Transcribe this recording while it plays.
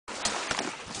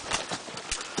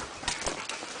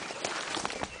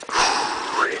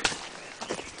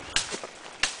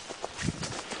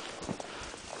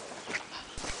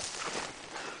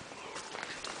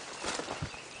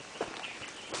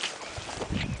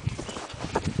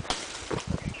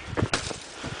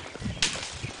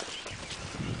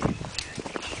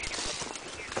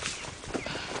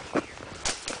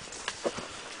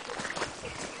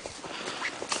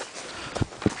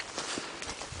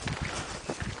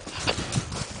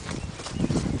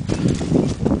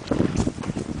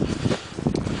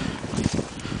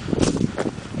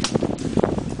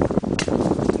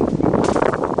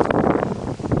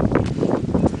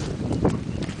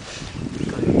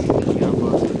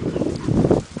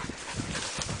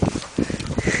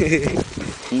Nah. I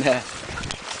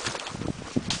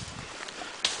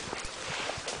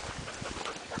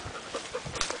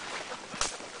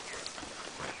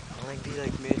like be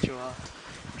like Mitchell,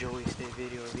 Joey stay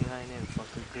video behind him,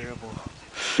 fucking terrible.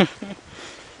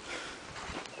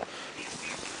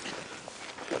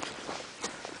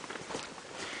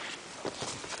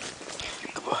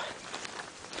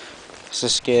 It's a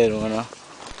scared one, huh?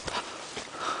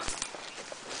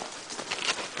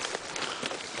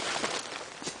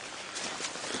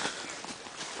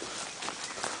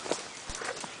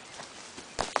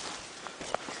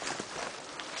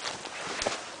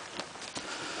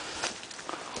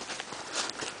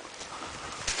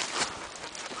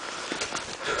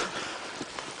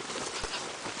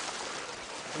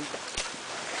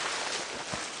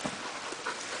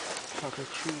 Fuck a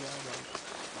tree,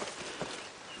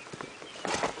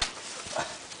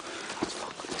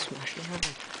 smash the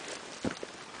hammer.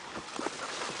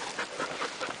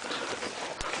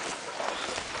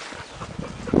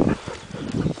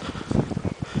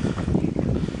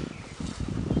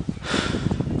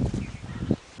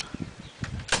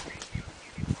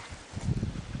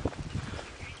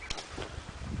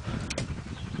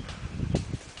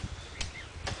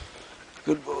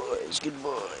 Good boys, good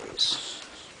boys.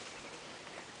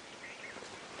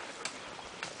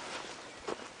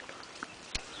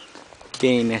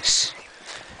 Gayness.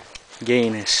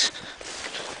 Gayness.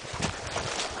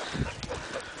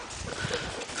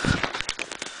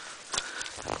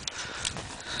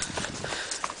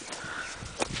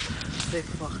 Big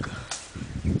fucker.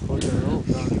 Hold the rope,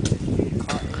 dog. Get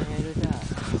caught in the head of that.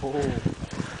 Oh.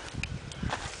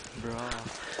 Bro.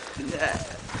 Yeah.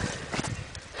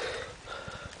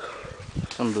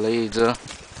 Some blades, huh?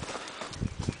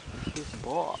 His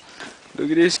ball.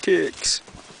 Look at his kicks.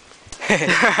 Oh,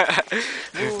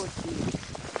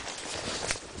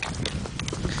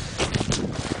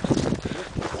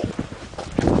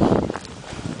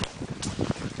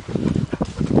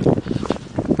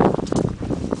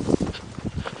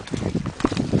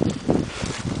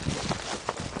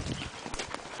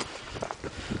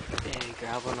 hey,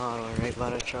 grab an auto right by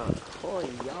the truck. Oh,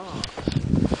 yeah.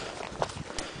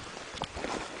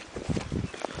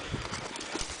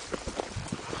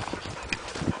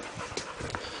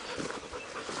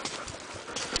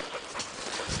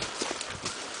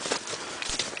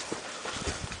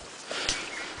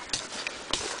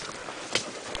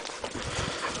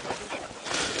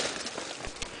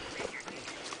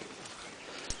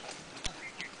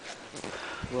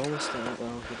 We're almost done, bro.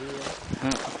 We do that.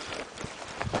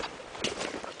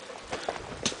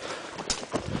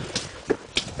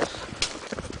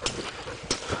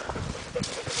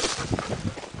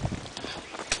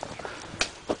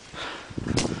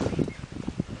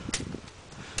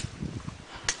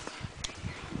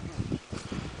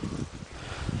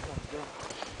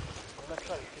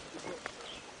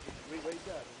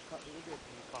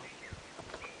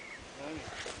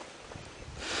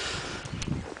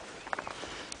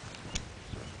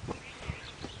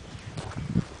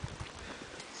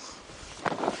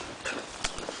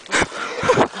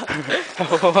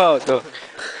 Wow, though.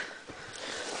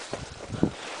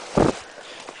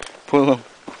 Pull him.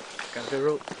 Grab the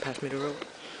rope. Pass me the rope.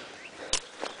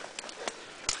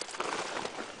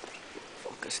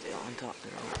 Focus, stay on top of the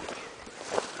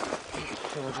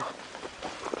rope.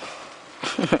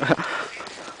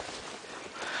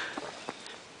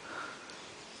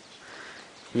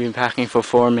 We've been packing for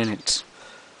 4 minutes.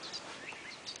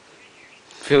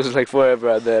 Feels like forever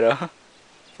out there, huh?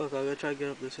 Fuck, I gotta try to get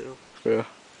up this hill. Bro.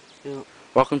 Yeah.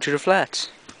 Welcome to the flats.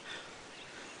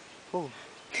 Oh.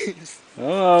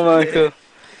 Oh, Michael.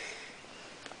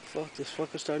 Fuck, this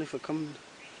fucker's starting to come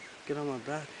get on my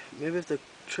back. Maybe if the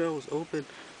trail was open.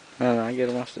 No, I get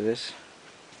him after this.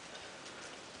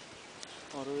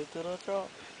 All the way to the truck.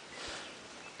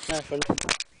 Yeah, for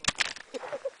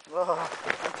oh,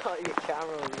 I thought your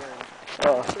camera was running.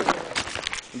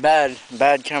 Oh.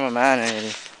 Bad cameraman,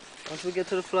 really. Once we get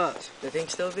to the flats, The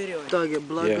thing's still videoing. dog, get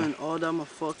blood Yeah. going all down my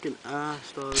fucking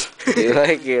ass, dog. You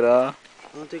like it, huh?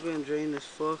 I don't think we can drain this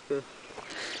fucker.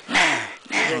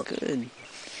 Nah, good.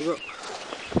 Look.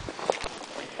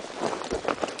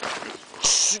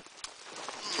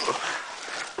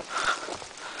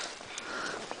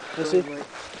 Let's see. Can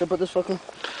I put this fucking?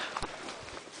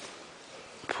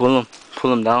 Pull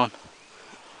him down.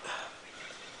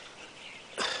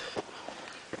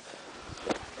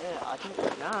 Yeah, I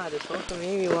think, nah, this fucking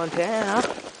maybe 110, huh?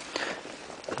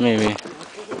 Maybe.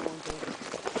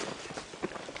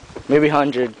 Maybe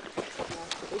 100.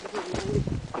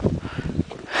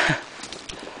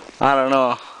 I don't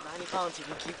know. 90 pounds, you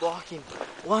can keep walking.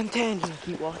 110, you can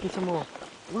keep walking some more.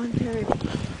 110.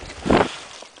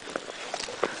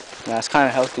 That's kind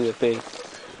of healthy with pig.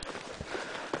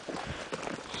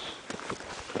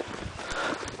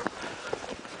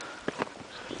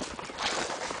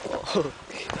 Oh,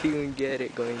 you can get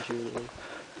it going through this.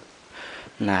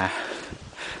 Nah.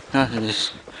 Nothing.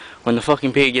 Just when the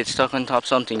fucking pig gets stuck on top of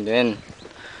something, then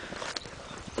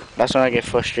that's when I get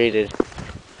frustrated.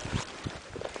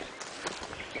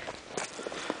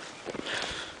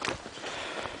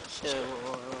 So,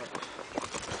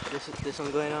 this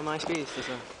one going on MySpace, this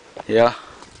one? Yeah.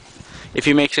 If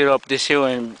he makes it up this hill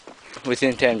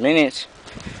within 10 minutes.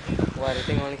 Why, the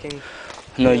thing only can...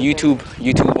 No, YouTube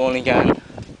only can.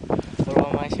 What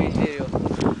about MySpace video?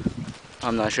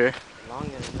 I'm not sure.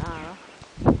 Longer than that, huh?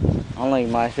 Unlike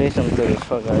MySpace, I'm good as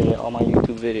fuck. I get all my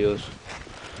YouTube videos.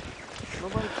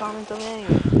 Nobody comments on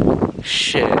anything.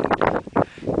 Shit.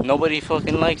 Nobody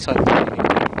fucking likes hunting.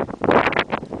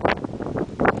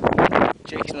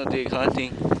 Chicks no dig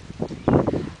hunting.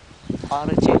 All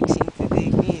the chicks seem to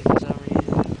dig me for some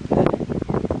reason.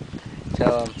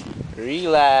 Tell them,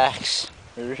 relax,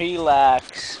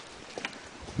 relax.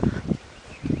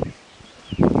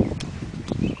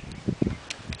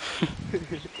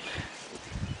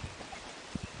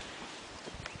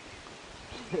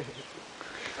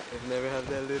 I've never had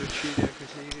that little tree there for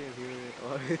shading if you went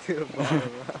all the way to the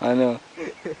bottom. I know.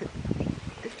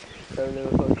 That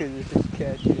little fucker just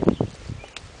catch it.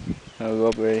 I'll go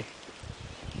up ready.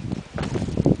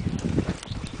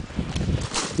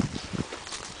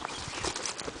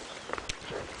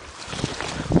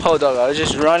 Oh dog, I was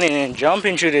just running and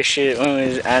jumping through this shit when we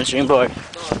was answering boy.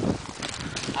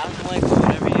 I don't like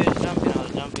whenever you was jumping, I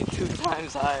was jumping 2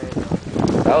 times higher.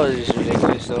 That was just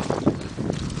ridiculous though.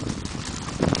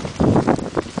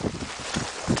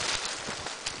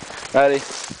 Ready?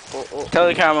 Tell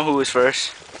the camera who was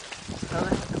first.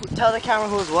 Tell the camera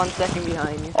who was 1 second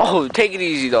behind you. Oh, take it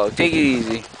easy dog, take it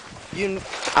easy.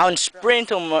 I would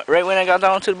sprint him right when I got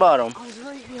down to the bottom. I was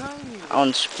right behind you. I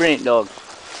would sprint dog.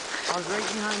 I was right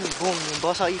behind you. Boom, you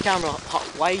bust out your camera.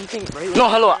 Why do you think right when No,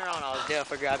 you hello. turned around, I was there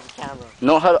for grabbing the camera.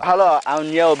 No, hello, I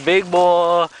would yell big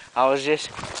boy. I was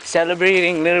just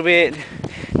celebrating a little bit.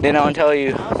 Then I would tell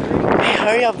you, hey,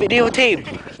 hurry up, videotape.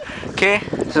 Okay?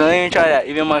 So let me try that,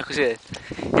 even Michael said.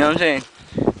 You know what I'm saying?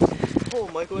 Oh,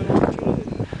 Michael and Andrew.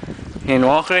 And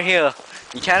walk right here.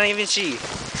 You can't even see.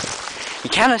 You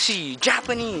cannot see.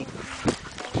 Japanese.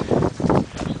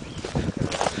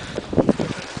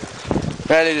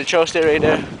 Ready to trust it right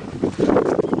there.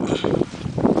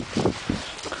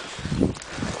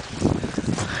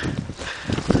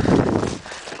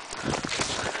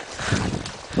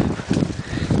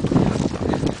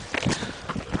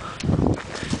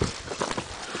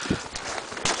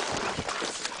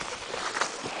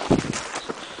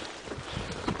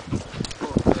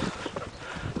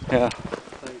 Yeah.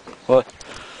 What?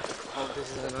 Oh,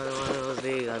 this is another one of those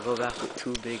days. I go back with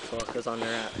 2 big fuckers on the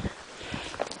rat.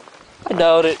 I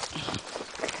doubt it.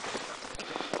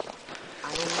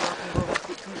 I don't know if I can go back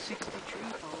with 263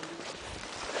 pounders.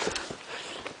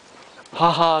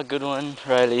 Haha, good one,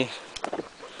 Riley.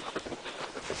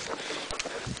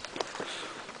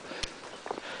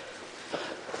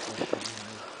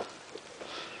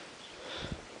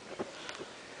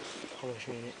 How much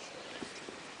minutes?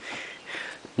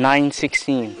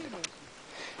 9:16.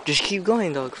 Just keep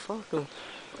going, dog. Fuck them.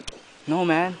 No,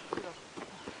 man.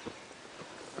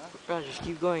 Bro, just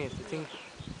keep going. If the thing.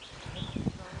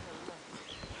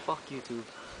 Fuck YouTube.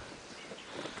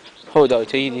 Hold on,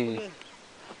 take it easy.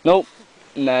 Nope.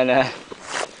 Nah.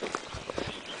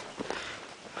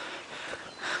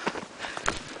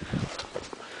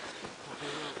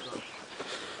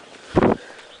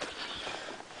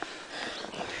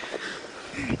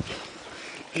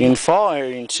 You can fall or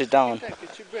you can sit down.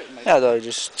 Yeah, dog,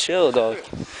 just chill, dog.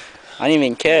 I don't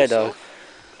even care, dog.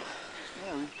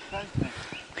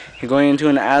 You're going into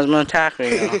an asthma attack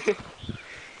right now.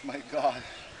 My God.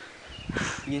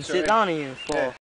 You can sit down and you can fall.